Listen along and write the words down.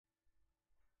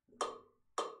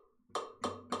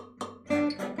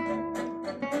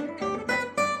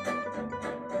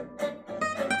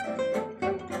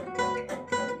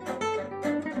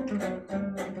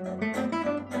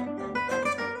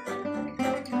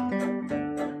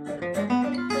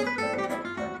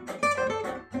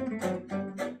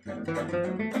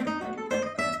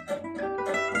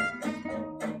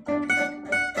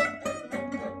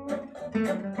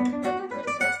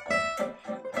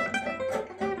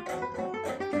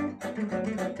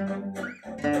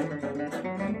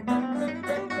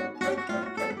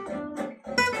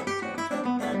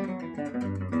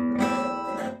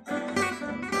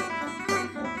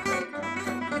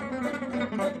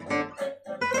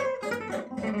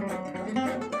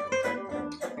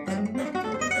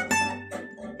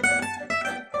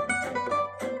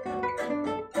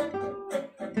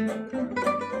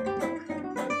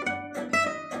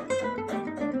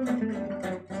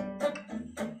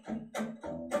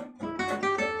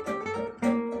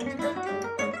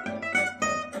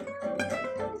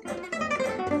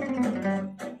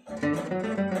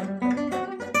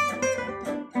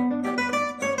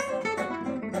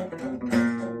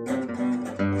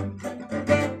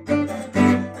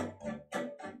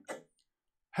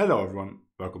Hello everyone,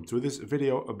 welcome to this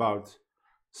video about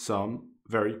some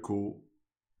very cool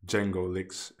Django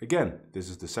licks. Again,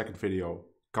 this is the second video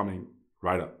coming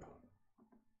right up.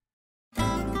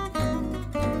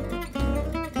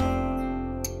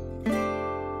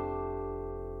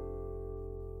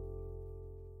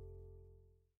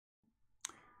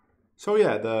 So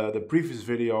yeah, the previous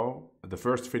video, the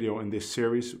first video in this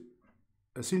series,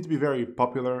 seemed to be very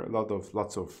popular.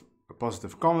 Lots of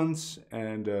positive comments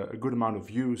and a good amount of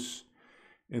views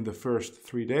in the first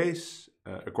 3 days.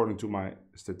 According to my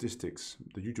statistics,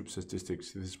 the YouTube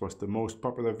statistics, this was the most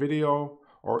popular video,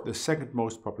 or the second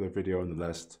most popular video in the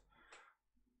last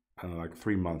like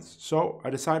 3 months. So I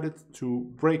decided to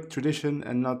break tradition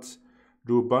and not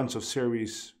do a bunch of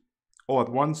series all at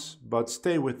once, but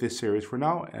stay with this series for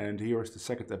now. And here is the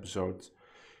second episode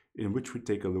in which we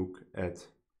take a look at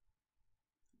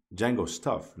Django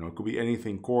stuff. You know, it could be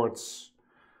anything: chords,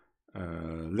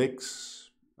 licks,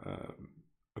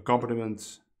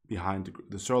 accompaniment behind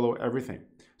the solo, everything.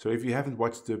 So if you haven't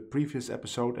watched the previous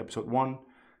episode, episode 1,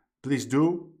 please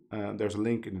do. There's a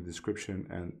link in the description,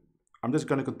 and I'm just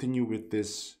going to continue with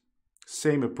this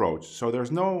same approach. So there's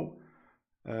no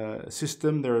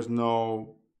system, there's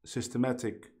no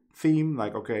systematic theme,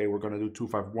 like, okay, we're going to do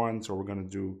 2-5-1s or we're going to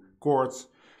do chords.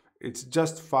 It's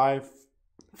just 5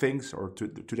 things, or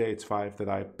today it's 5 that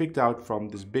I picked out from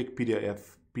this big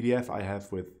PDF I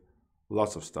have with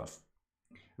lots of stuff.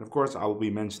 And of course I will be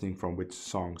mentioning from which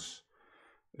songs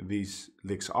these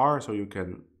licks are, so you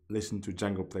can listen to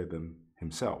Django play them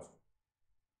himself.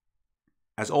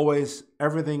 As always,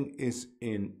 everything is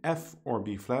in F or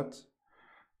B flat,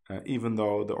 even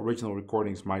though the original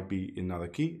recordings might be in another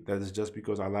key. That is just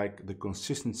because I like the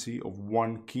consistency of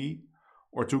one key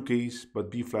or 2 keys, but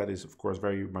B flat is of course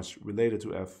very much related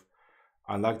to F.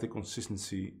 I like the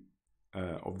consistency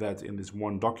of that in this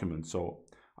one document, so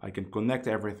I can connect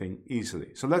everything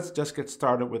easily. So let's just get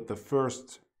started with the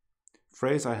first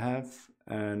phrase I have,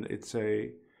 and it's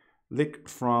a lick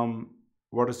from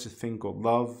What Is This Thing Called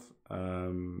Love,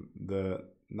 the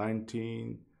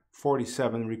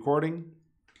 1947 recording,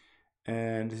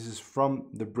 and this is from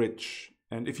the bridge.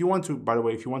 And if you want to, by the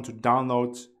way, if you want to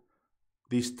download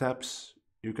these tabs,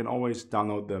 you can always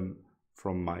download them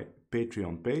from my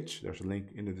Patreon page. There's a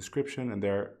link in the description, and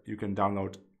there you can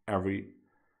download every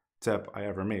tab I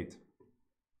ever made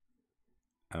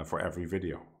for every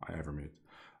video I ever made.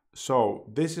 So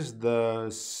this is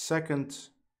the second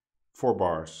 4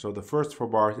 bars. So the first 4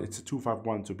 bars, it's a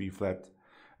 2-5-1 to B flat,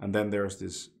 and then there's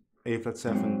this A flat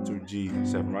 7 to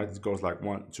G7, right? It goes like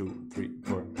 1, 2, 3,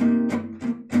 4.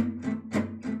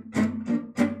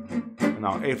 And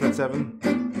now A flat 7,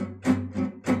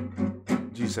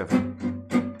 G7.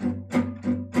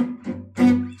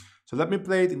 So let me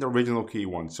play it in the original key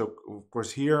one. So of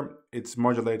course here it's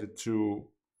modulated to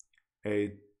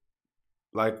a,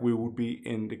 like we would be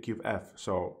in the key of F.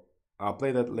 So I'll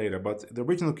play that later, but the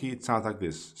original key, it sounds like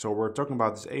this. So we're talking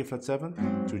about this A flat 7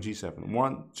 to G7.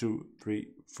 1, 2, 3,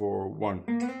 4, 1.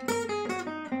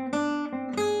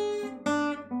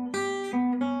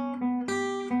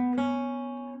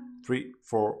 Three,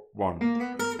 4, 1.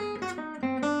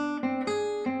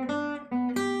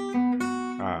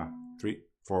 3,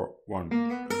 4, 1.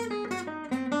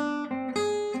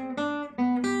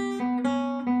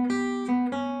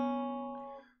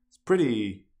 It's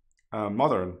pretty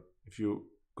modern if you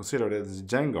consider that it's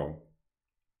Django.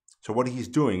 So what he's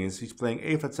doing is he's playing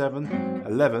A flat 7,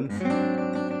 11.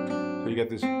 So you get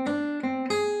this,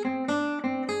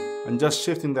 and just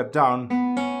shifting that down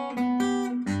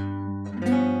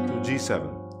to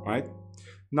G7, right?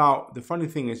 Now the funny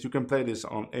thing is you can play this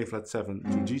on A flat 7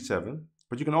 to G7.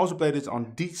 But you can also play this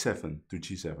on D7 to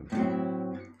G7,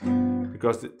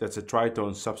 because that's a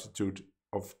tritone substitute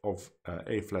of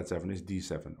A flat 7 is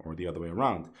D7, or the other way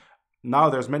around. Now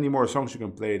there's many more songs you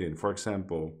can play it in. For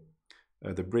example,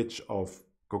 the bridge of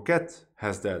Coquette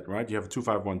has that, right? You have a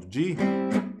 2-5-1 to G.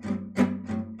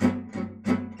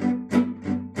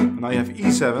 And now you have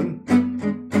E7,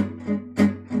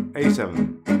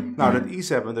 A7. Now that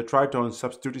E7, the tritone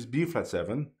substitute is B flat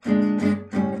 7.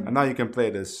 And now you can play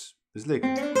this lick.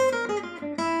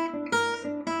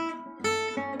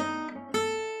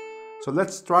 So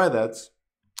let's try that.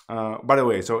 By the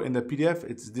way, so in the PDF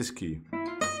it's this key.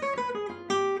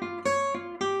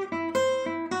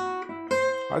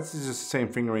 This is the same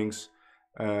fingerings.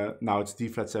 Now it's D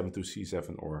flat 7 to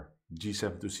C7 or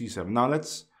G7 to C7. Now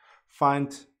let's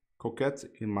find Coquette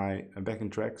in my backing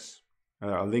tracks.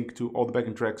 A link to all the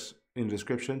backing tracks in the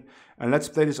description. And let's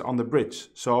play this on the bridge.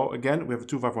 So again, we have a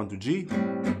 2-5-1 to G.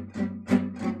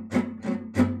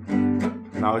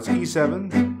 Now it's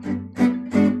E7.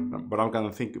 but I'm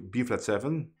gonna think B flat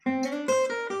 7.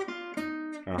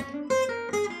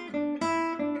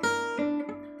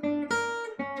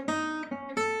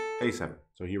 A7.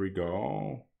 So here we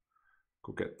go.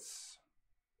 Coquettes.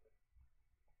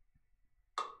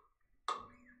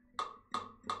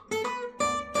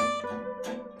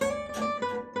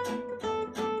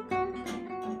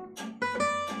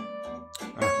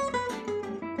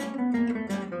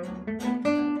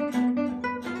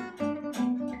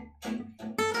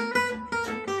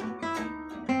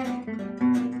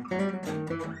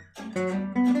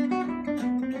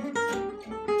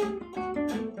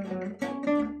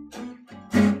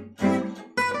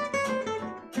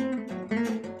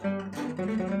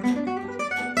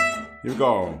 Here we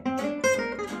go.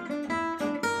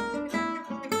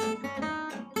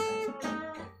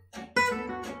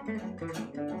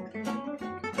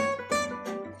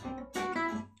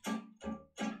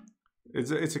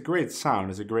 It's a great sound,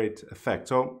 it's a great effect.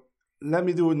 So let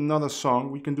me do another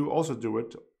song. We can also do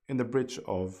it in the bridge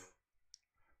of,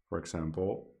 for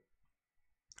example,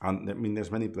 and I mean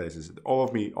there's many places. All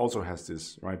of Me also has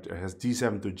this, right? It has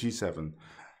D7 to G7.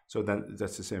 So then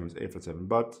that's the same as A flat 7.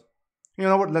 But you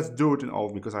know what? Let's do it in All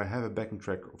of Me because I have a backing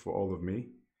track for All of Me.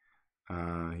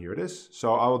 Here it is.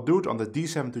 So I will do it on the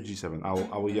D7 to G7.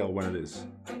 I will yell when it is.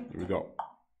 Here we go.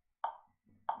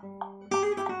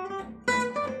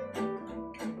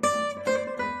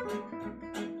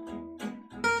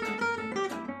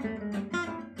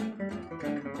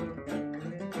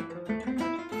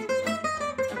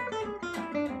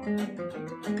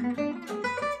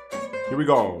 Here we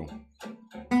go.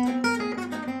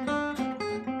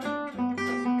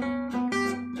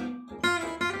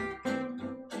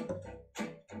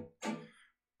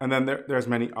 And then there's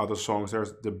many other songs.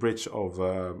 There's the bridge of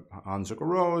Hansucker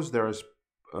Rose. There's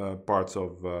parts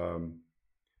of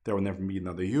There Will Never Be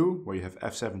Another You, where you have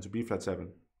F7 to B flat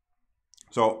 7.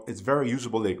 So it's very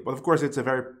usable lick. But of course, it's a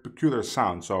very peculiar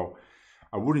sound, so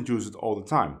I wouldn't use it all the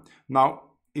time. Now,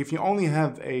 if you only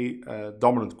have a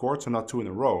dominant chord, so not two in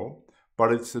a row,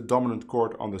 but it's a dominant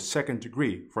chord on the second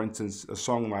degree. For instance, a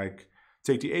song like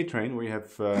Take the A Train, where you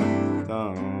have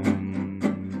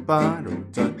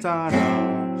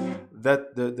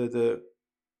that the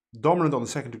dominant on the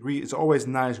second degree is always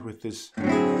nice with this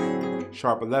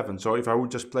sharp 11. So if I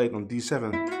would just play it on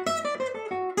D7,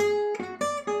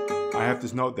 I have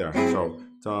this note there. So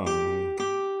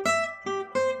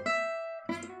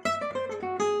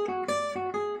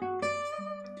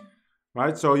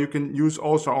right, so you can use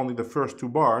also only the first two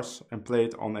bars and play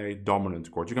it on a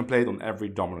dominant chord. You can play it on every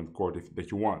dominant chord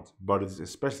that you want, but it's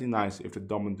especially nice if the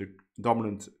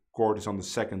dominant chord is on the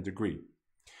second degree.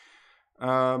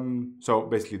 So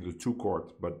basically the 2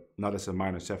 chord, but not as a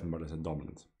minor 7, but as a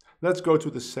dominant. Let's go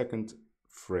to the second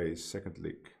phrase, second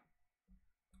lick.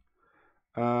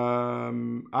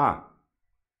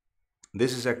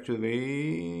 This is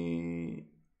actually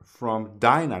from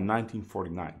Dinah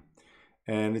 1949.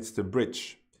 And it's the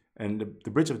bridge. And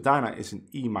the bridge of Dinah is in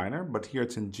E minor, but here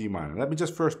it's in G minor. Let me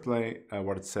just first play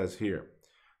what it says here.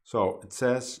 So it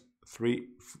says 3,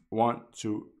 1,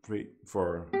 2, 3,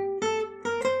 4.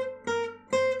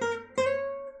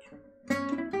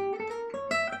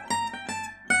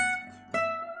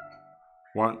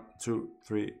 One, two,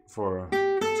 three, four.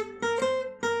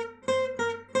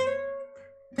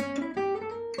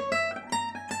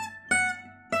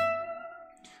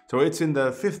 So it's in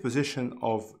the 5th position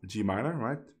of G minor,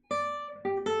 right?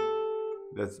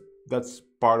 That's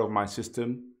part of my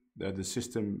system, the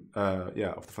system, of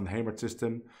the Van Hemert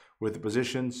system with the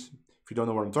positions. If you don't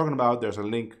know what I'm talking about, there's a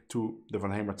link to the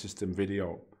Van Hemert system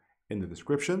video in the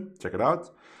description. Check it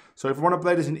out. So if I want to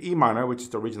play this in E minor, which is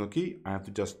the original key, I have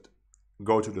to just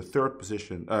go to the 3rd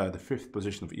position, the 5th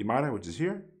position of E minor, which is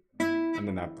here, and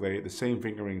then I play the same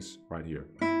fingerings right here.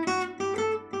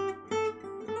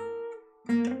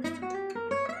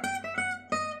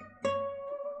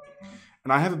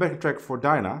 And I have a backing track for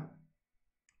Dinah.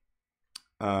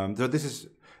 So this is,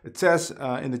 it says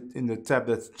in the tab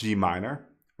that's G minor,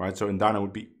 right? So in Dinah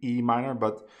would be E minor,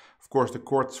 but of course the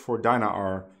chords for Dinah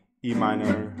are E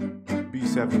minor,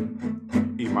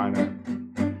 B7, E minor,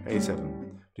 A7.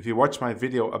 If you watch my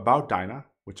video about Dinah,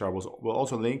 which I will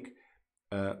also link,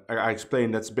 I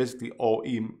explain that's basically all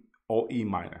E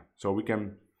minor. So we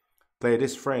can play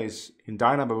this phrase in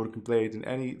Dinah, but we can play it in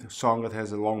any song that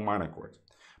has a long minor chord.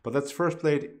 But let's first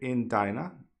play it in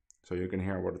Dinah, so you can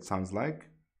hear what it sounds like.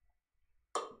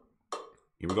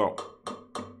 Here we go.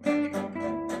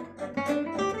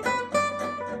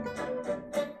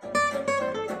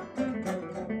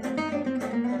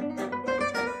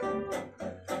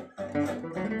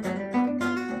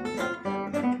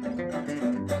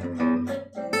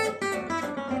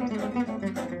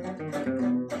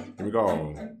 we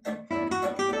go.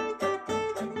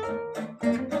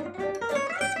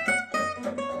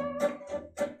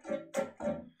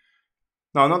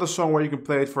 Now another song where you can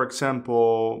play it, for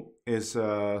example, is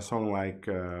a song like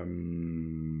I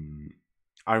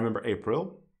Remember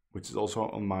April, which is also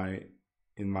on my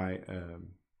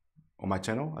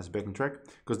channel as a backing track,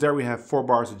 because there we have 4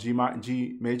 bars of G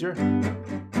major,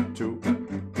 2,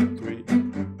 3,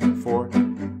 4,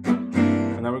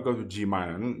 and then we go to G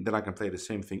minor, and then I can play the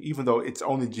same thing, even though it's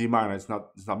only G minor. It's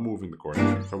not moving the chord.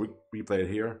 So we play it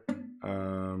here.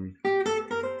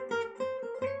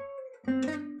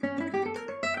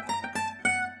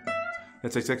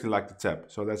 That's exactly like the tab.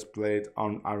 So let's play it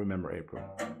on I Remember April.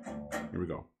 Here we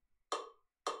go.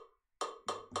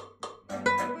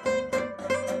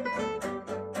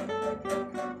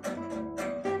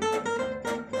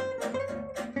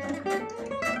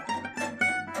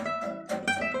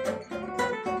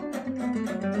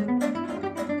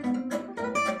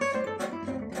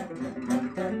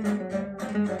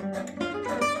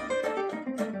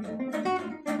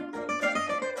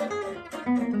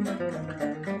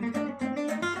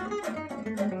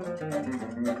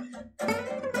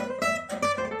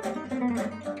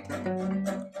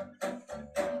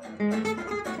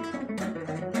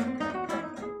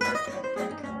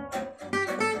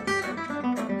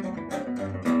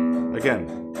 Again.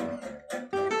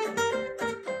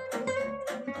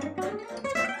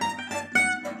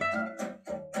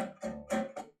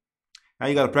 Now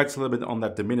you gotta practice a little bit on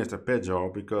that diminished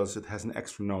arpeggio because it has an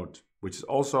extra note, which is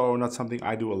also not something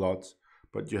I do a lot,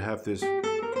 but you have this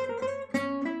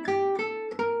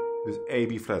A,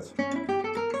 B flat.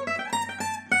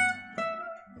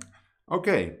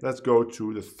 Okay, let's go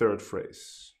to the third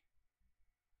phrase.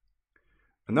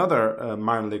 Another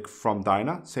minor lick from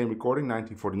Dinah, same recording,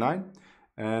 1949.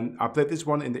 And I played this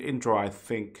one in the intro, I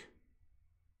think.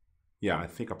 Yeah, I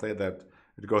think I played that.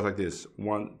 It goes like this.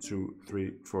 1, 2,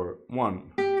 3, 4,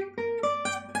 1.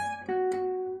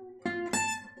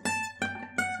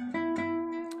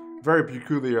 Very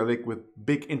peculiar lick with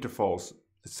big intervals.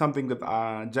 It's something that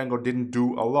Django didn't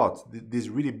do a lot. These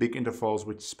really big intervals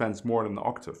which spans more than an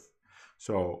octave.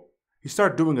 So he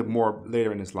started doing it more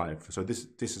later in his life. So this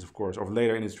is of course, or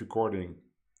later in his recording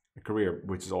career,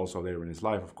 which is also later in his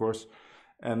life, of course.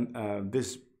 And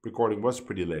this recording was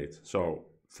pretty late. So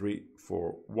 3,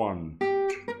 4, 1.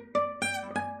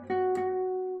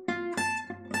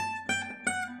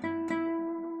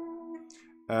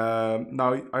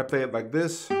 Now I play it like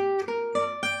this,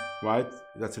 right?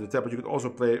 That's in the tab, but you could also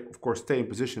play, of course, stay in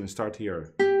position and start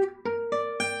here.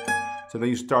 So then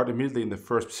you start immediately in the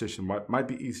first position, might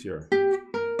be easier.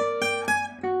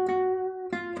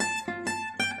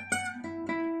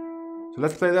 So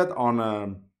let's play that on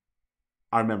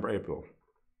I Remember April.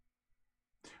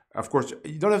 Of course,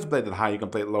 you don't have to play that high, you can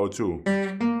play it low too.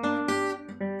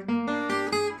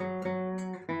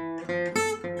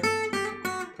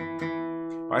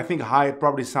 I think high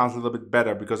probably sounds a little bit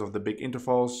better because of the big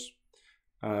intervals.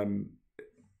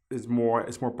 It's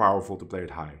more powerful to play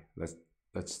it high. Let's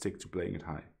stick to playing it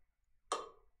high.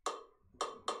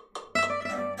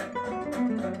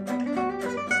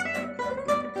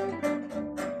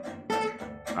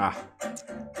 One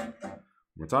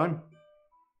more time.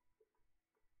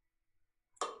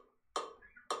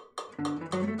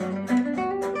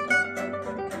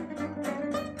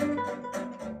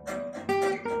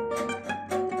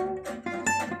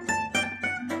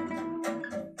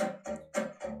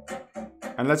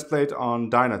 And let's play it on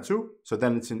Dinah too. So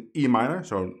then it's in E minor,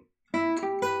 so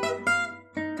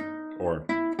or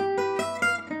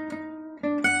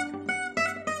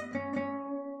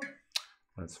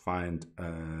let's find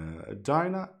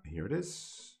Dinah. Here it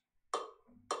is.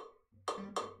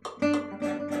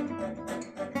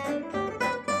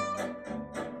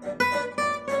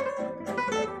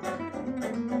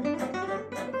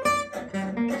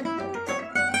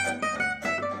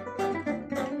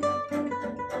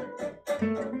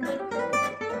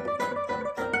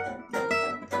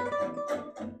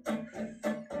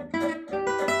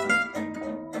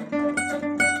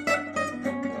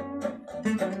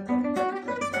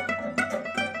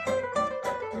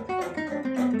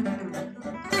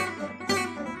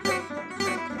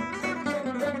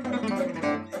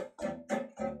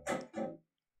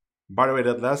 By the way,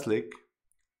 that last lick,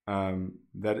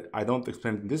 that I don't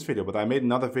explain in this video, but I made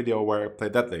another video where I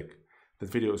played that lick.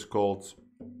 That video is called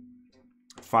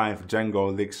 5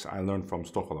 Django licks I learned from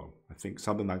Stochelo. I think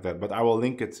something like that. But I will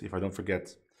link it, if I don't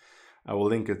forget, I will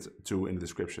link it to in the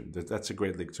description. That's a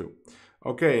great lick too.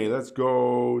 Okay, let's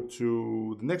go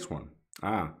to the next one.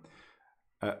 A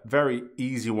very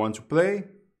easy one to play,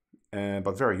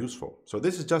 but very useful. So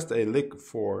this is just a lick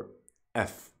for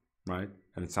F, right?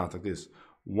 And it sounds like this.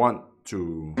 1,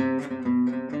 2.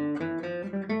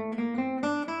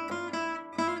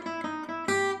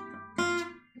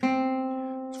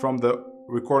 From the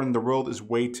recording The World is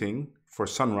Waiting for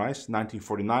Sunrise,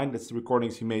 1949. That's the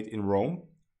recordings he made in Rome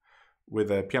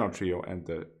with a piano trio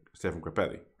and Stefano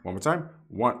Grappelli. One more time.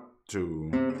 1,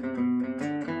 2.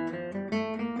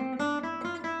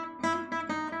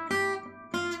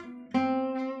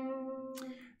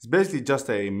 It's basically just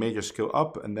a major scale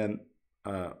up and then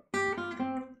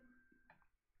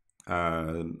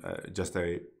just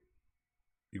a,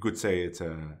 you could say it's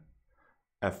a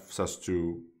F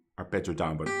sus2 arpeggio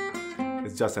down, but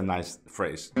it's just a nice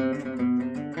phrase.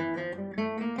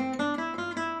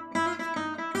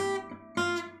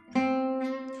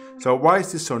 So why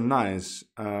is this so nice?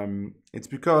 It's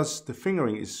because the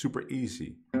fingering is super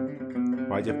easy.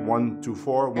 Right, you have 1, 2,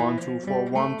 4, 1, 2, 4,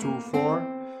 1, 2, 4,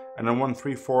 and then 1,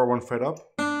 3, 4, 1 fret up,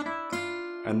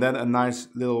 and then a nice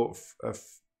little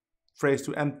phrase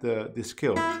to end the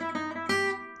scale,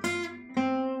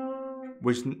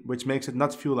 which makes it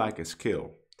not feel like a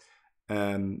scale.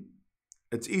 And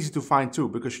it's easy to find too,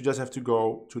 because you just have to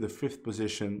go to the 5th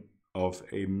position of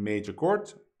a major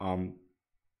chord on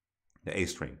the A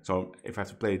string. So if I have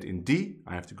to play it in D,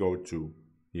 I have to go to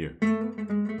here.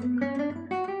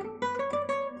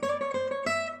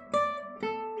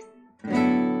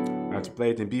 I have to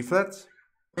play it in B flat.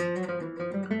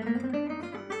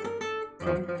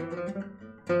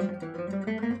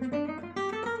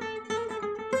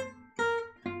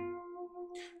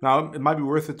 Now, it might be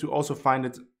worth it to also find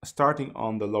it starting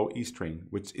on the low E string,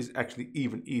 which is actually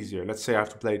even easier. Let's say I have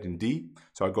to play it in D,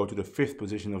 so I go to the 5th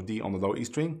position of D on the low E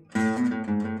string.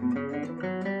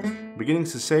 Beginning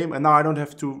is the same, and now I don't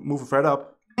have to move a fret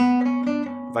up,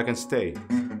 but I can stay.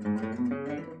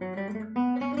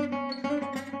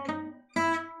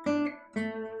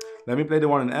 Let me play the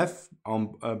one in F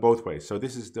on both ways. So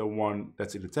this is the one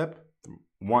that's in the tab.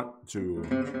 1, 2.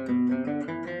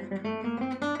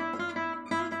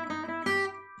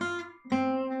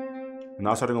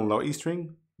 Now starting on low E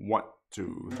string, 1,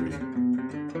 2, 3.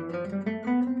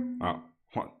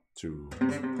 1, 2.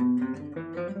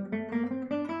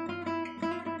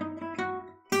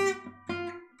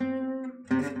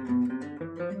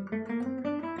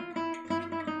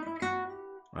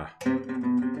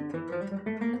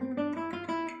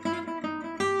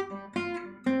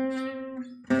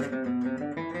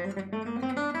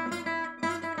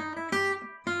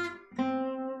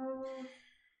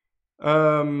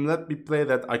 Let me play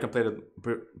that. I can play that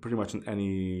pretty much in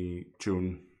any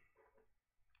tune.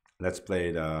 Let's play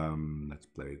it.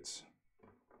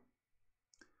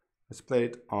 Let's play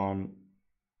it on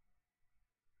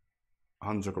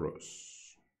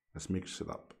Hansagross. Let's mix it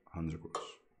up. Hansagross.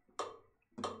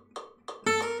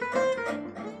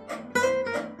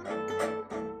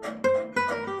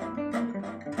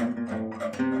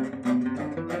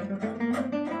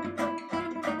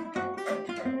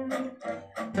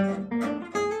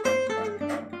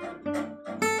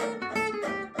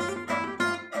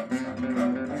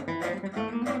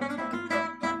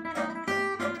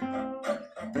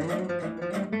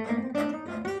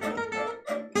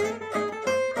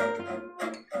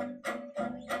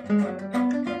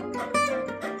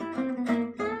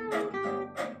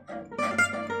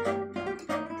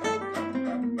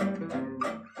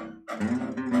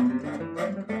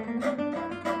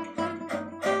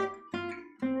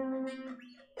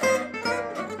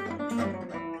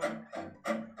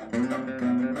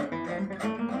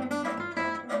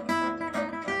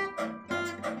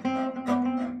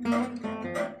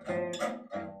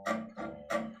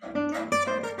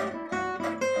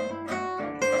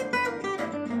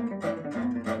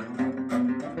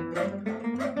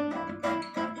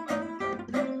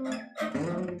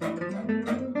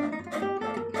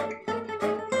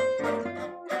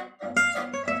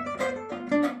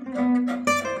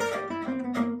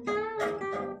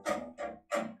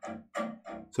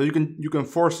 So you can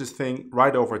force this thing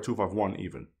right over a 2-5-1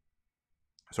 even.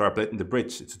 So I played in the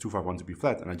bridge, it's a 2-5-1 to B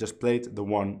flat, and I just played the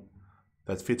one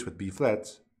that fits with B flat,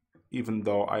 even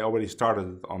though I already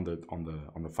started it on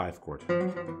the 5 chord.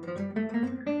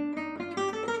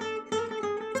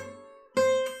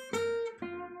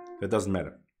 That doesn't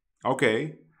matter.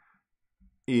 Okay,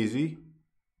 easy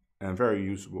and very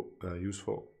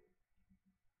useful.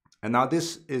 And now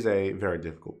this is a very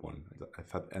difficult one. I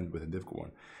thought I'd end with a difficult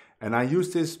one. And I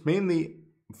use this mainly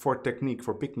for technique,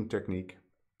 for picking technique,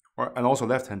 and also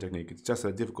left-hand technique. It's just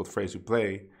a difficult phrase to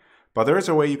play, but there is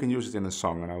a way you can use it in a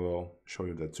song, and I will show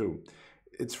you that too.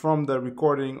 It's from the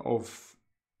recording of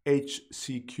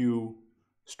HCQ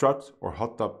Strut, or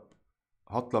Hot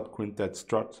Club Quintet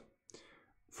Strut.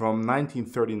 from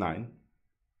 1939.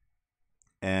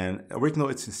 And original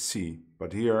it's in C,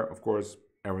 but here, of course,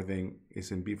 everything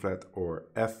is in B flat or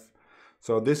F.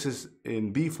 So this is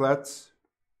in B flat,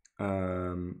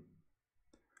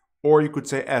 or you could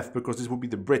say F, because this would be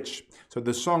the bridge. So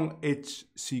the song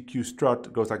HCQ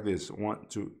Strut goes like this: 1,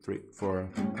 2, 3, 4.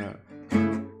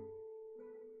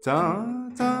 Ta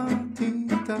ta ti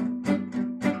ta ta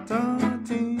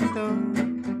ti ta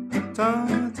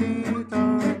ta ti ta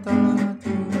ta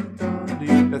ti ta.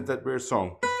 That's that weird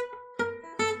song.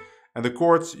 And the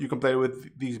chords, you can play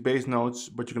with these bass notes,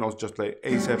 but you can also just play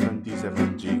A7,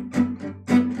 D7, G.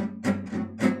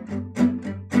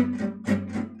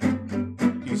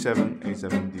 E7,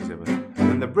 A7, D7. And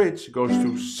then the bridge goes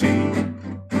to C,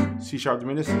 C sharp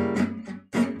diminished,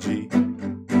 G,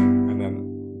 and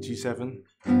then G7,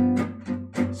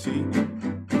 C,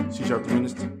 C sharp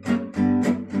diminished,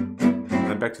 and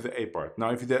then back to the A part.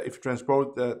 Now if you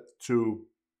transpose that to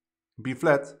B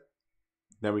flat,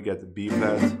 then we get B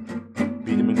flat,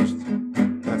 B diminished,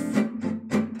 F.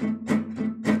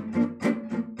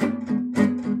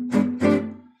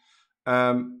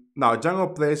 Now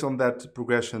Django plays on that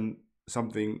progression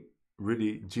something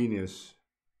really genius.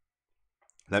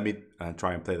 Let me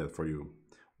try and play that for you.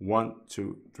 1,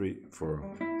 2, 3, 4.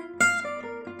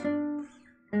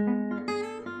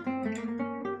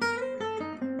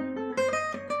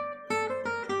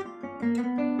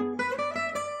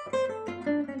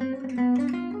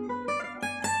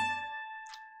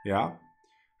 Yeah.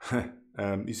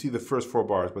 You see the first 4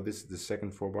 bars, but this is the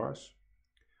second 4 bars.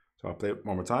 So I'll play it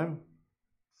one more time.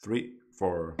 3,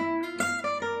 4.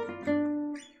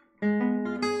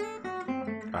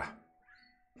 Ah.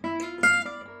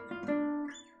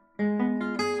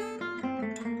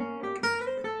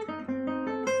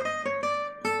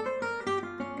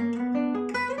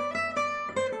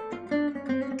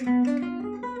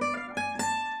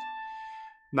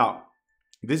 Now,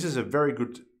 this is a very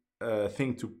good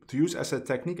thing to use as a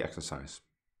technique exercise,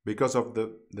 because of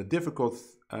the difficult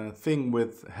thing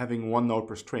with having one note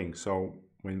per string. So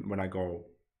when I go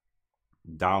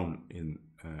down in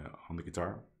on the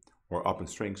guitar or up in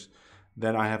strings,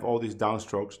 then I have all these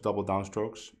downstrokes, double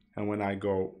downstrokes, and when I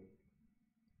go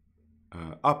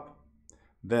up,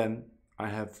 then I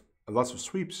have lots of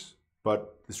sweeps,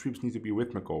 but the sweeps need to be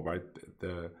rhythmical, right?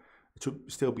 It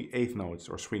should still be eighth notes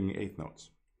or swinging eighth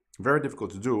notes. Very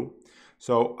difficult to do.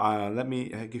 So let me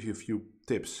give you a few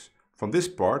tips. From this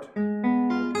part,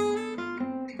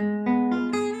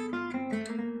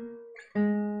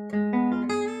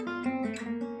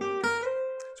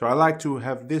 so I like to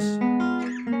have this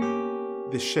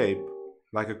shape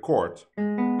like a chord.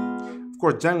 Of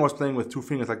course, Django was playing with 2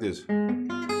 fingers like this.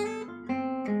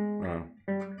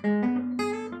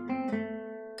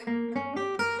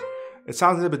 It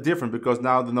sounds a little bit different because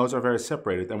now the notes are very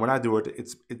separated, and when I do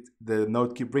it, the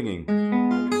note keeps ringing.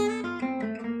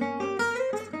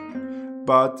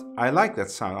 But I like that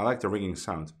sound. I like the ringing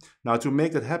sound. Now, to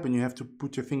make that happen, you have to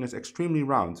put your fingers extremely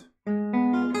round,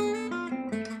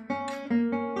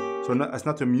 so as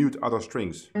not to mute other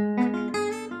strings.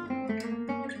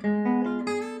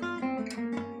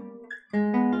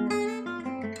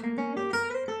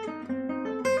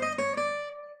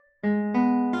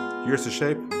 Here's the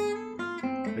shape.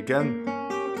 Again,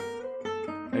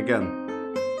 again.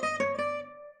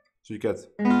 So you get.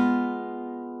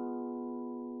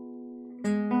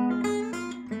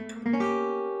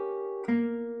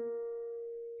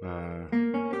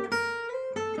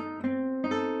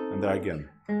 And there again.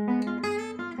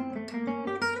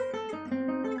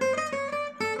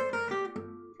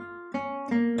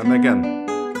 And again.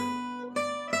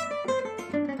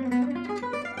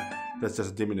 That's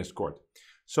just a diminished chord.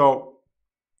 So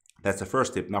that's the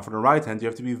first tip. Now for the right hand, you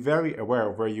have to be very aware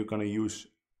of where you're going to use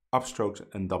upstrokes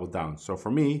and double down. So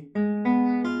for me,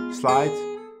 slide,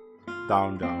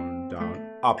 down, down, down,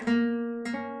 up.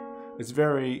 It's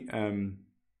very,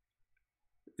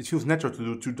 it feels natural to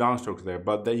do 2 downstrokes there,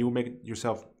 but then you make it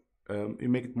yourself, you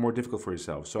make it more difficult for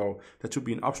yourself. So that should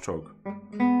be an upstroke.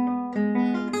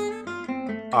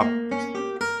 Up.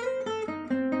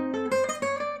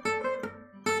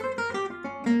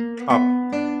 Up.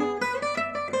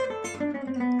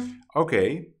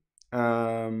 Okay,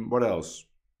 what else?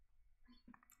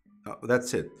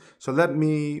 That's it. So let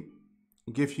me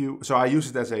give you, so I use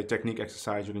it as a technique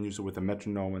exercise. You can use it with a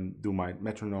metronome and do my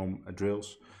metronome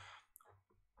drills.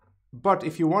 But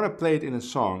if you want to play it in a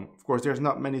song, of course, there's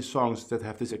not many songs that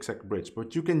have this exact bridge,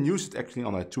 but you can use it actually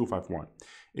on a 2-5-1.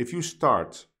 If you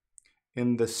start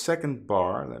in the second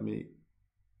bar,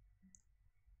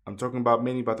 I'm talking about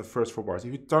mainly about the first 4 bars.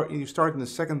 If you start in the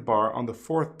second bar on the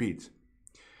 4th beat,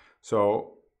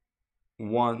 so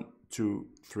 1, 2,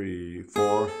 3,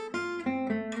 4.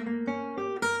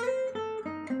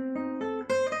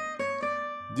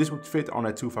 This would fit on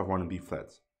a 2-5-1 in B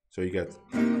flat. So you get,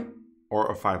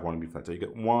 or a 5-1 in B flat. So you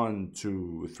get 1,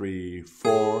 2, 3,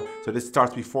 4. So this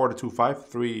starts before the 2-5.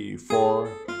 3,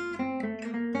 4.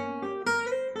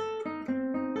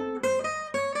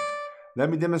 Let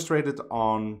me demonstrate it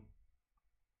on,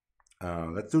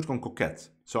 let's do it on Coquette.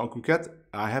 So on Coquette,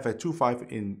 I have a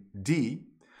 2-5 in D.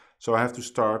 So I have to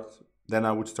start, then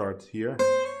I would start here.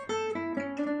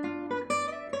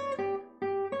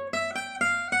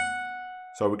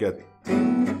 So we get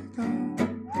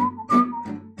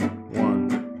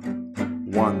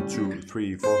 1, 2,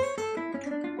 3, 4.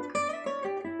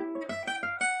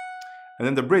 And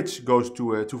then the bridge goes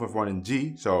to a 2-5-1 in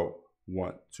G. So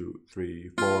 1, 2, 3,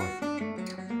 4.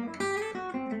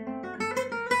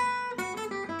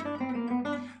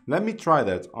 Let me try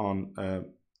that on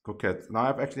Coquette. Now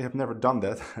I actually have never done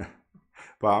that,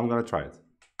 but I'm gonna try it.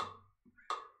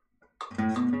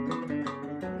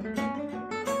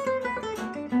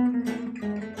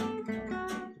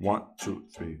 One, two,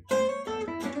 three.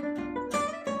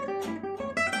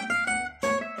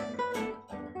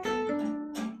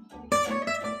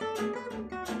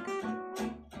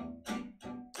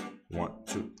 One,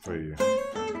 two, three.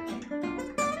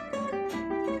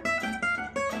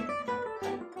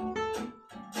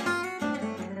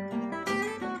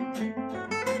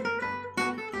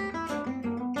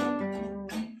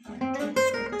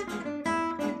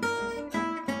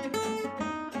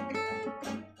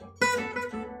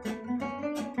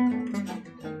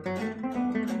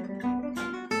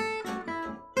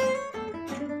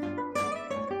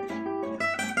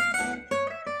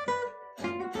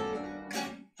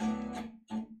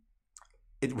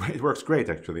 It works great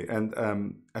actually, and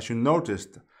as you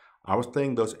noticed, I was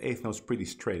playing those eighth notes pretty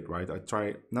straight, right? I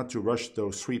try not to rush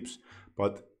those sweeps,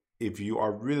 but if you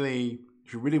really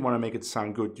want to make it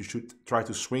sound good, you should try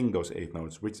to swing those eighth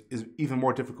notes, which is even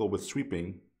more difficult with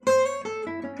sweeping.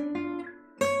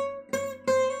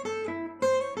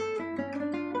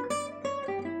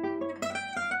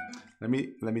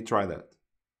 Let me try that.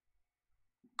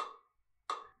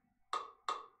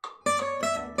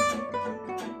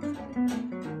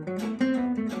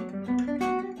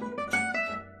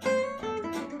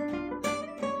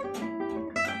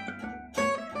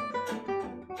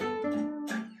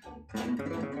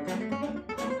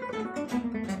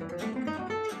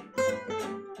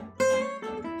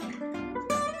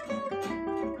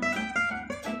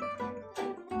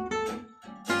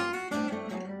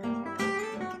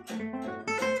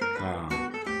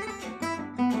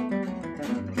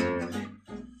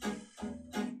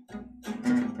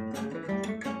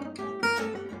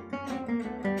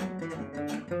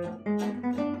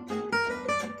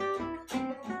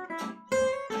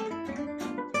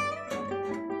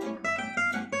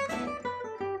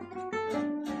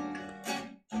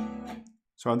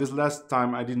 So on this last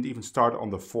time, I didn't even start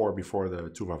on the 4 before the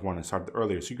 2-5-1. I started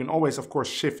earlier. So you can always, of course,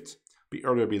 shift, be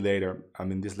earlier, be later. I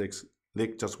mean, this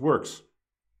lick just works.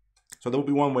 So that would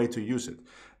be one way to use it.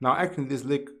 Now, actually, this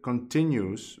lick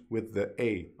continues with the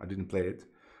A. I didn't play it.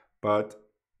 But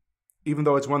even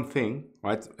though it's one thing,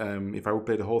 right? If I would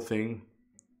play the whole thing,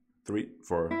 3,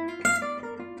 4.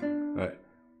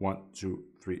 1, 2,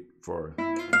 3, 4.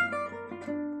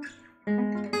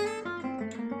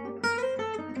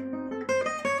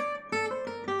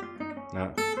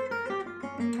 Now,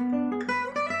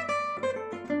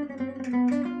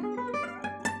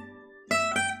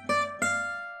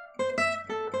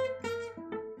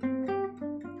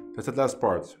 that's the last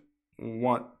part.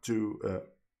 1, 2,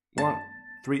 1,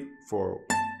 3, 4.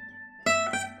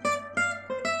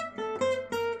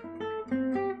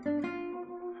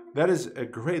 That is a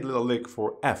great little lick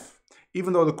for F.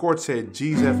 Even though the chords say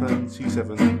G7,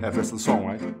 C7, F, that's the song,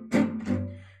 right?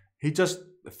 He just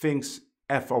thinks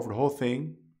F over the whole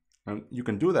thing, and you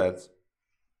can do that.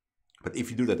 But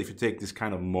if you do that, if you take this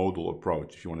kind of modal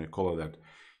approach, if you want to call it that,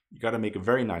 you got to make a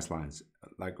very nice lines,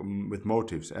 like with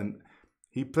motives. And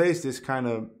he plays this kind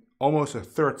of almost a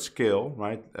third scale,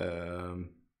 right?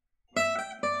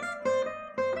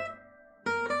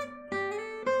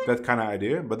 That kind of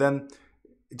idea, but then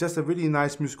just a really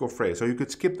nice musical phrase. So you could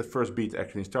skip the first beat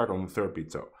actually and start on the third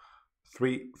beat. So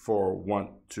 3, 4, 1,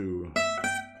 2.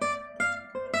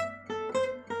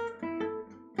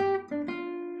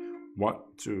 1,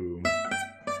 2.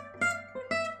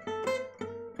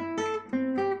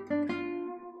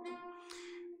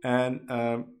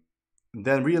 And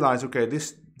then realize, okay,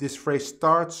 this phrase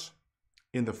starts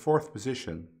in the 4th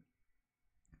position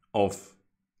of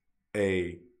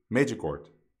a major chord.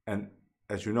 And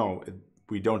as you know,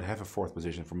 we don't have a fourth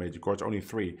position for major chords, only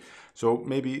 3. So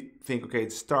maybe think, okay,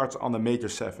 it starts on the major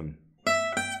 7,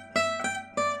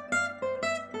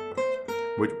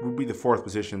 which would be the fourth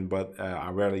position, but I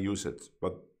rarely use it.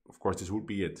 But of course, this would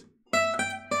be it.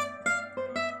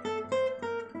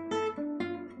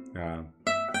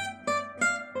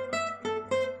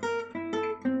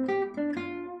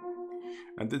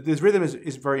 And this rhythm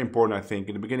is very important, I think.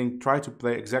 In the beginning, try to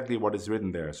play exactly what is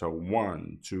written there. So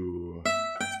 1, 2.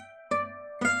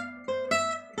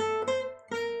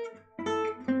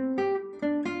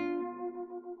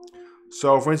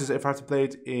 So for instance, if I have to play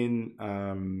it in,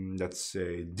 let's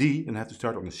say D, then I have to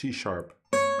start on the C sharp.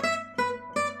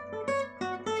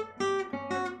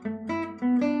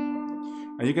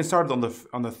 And you can start it on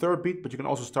the third beat, but you can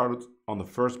also start it on the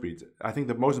first beat. I think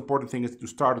the most important thing is to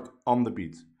start it on the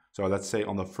beat. So let's say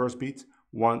on the first beat,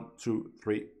 1, 2,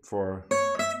 3, 4.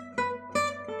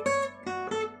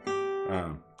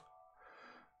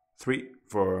 3,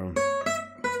 4.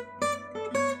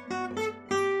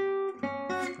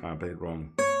 I played it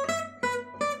wrong.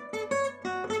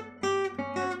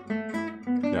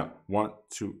 Yeah, 1,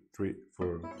 2, 3,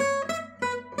 4.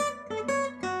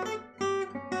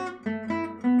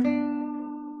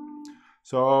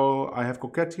 So I have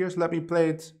coquette here, so let me play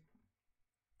it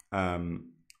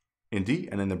in D,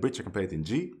 and in the bridge I can play it in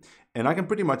G. And I can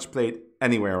pretty much play it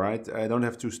anywhere, right? I don't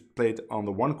have to play it on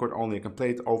the one chord only, I can play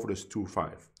it over this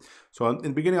 2-5. So in the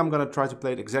beginning I'm gonna try to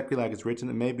play it exactly like it's written,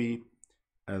 and maybe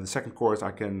the second chorus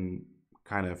I can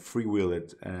kind of freewheel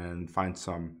it and find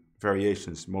some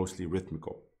variations, mostly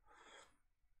rhythmical.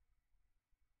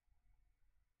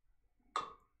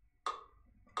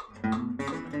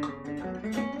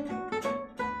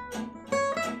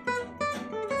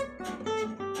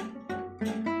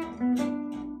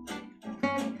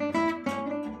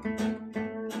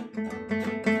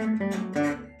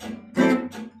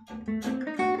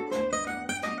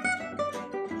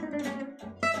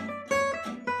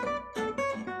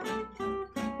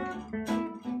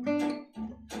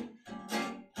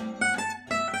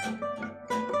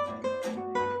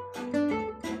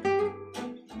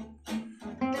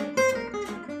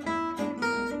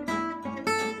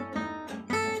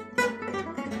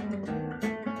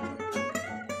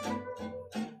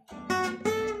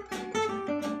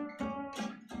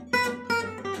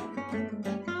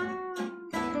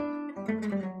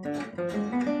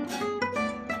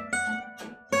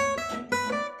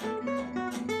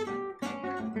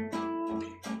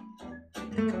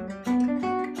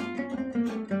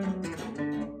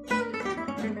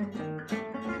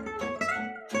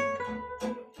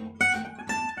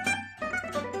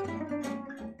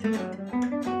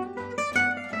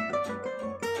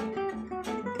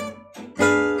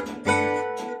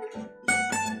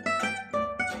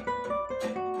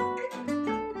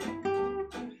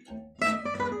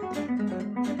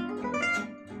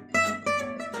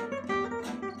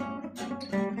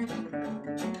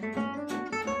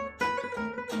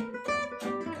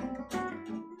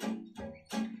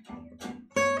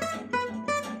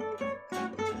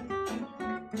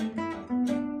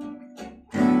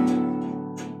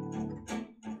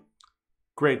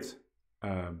 Great,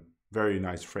 very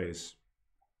nice phrase,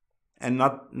 and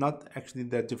not actually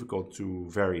that difficult to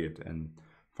vary it and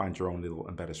find your own little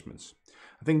embellishments.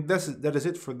 I think that is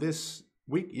it for this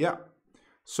week. Yeah.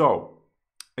 So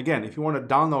again, if you want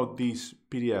to download these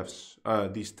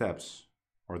PDFs, these tabs,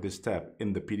 or this tab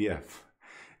in the PDF,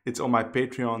 it's on my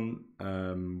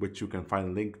Patreon, which you can find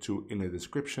a link to in the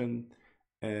description.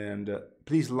 And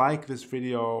please like this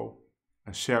video,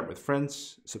 share it with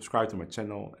friends, subscribe to my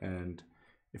channel, and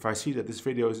if I see that this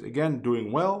video is again doing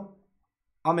well,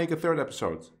 I'll make a third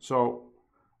episode. So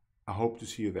I hope to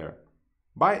see you there.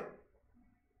 Bye.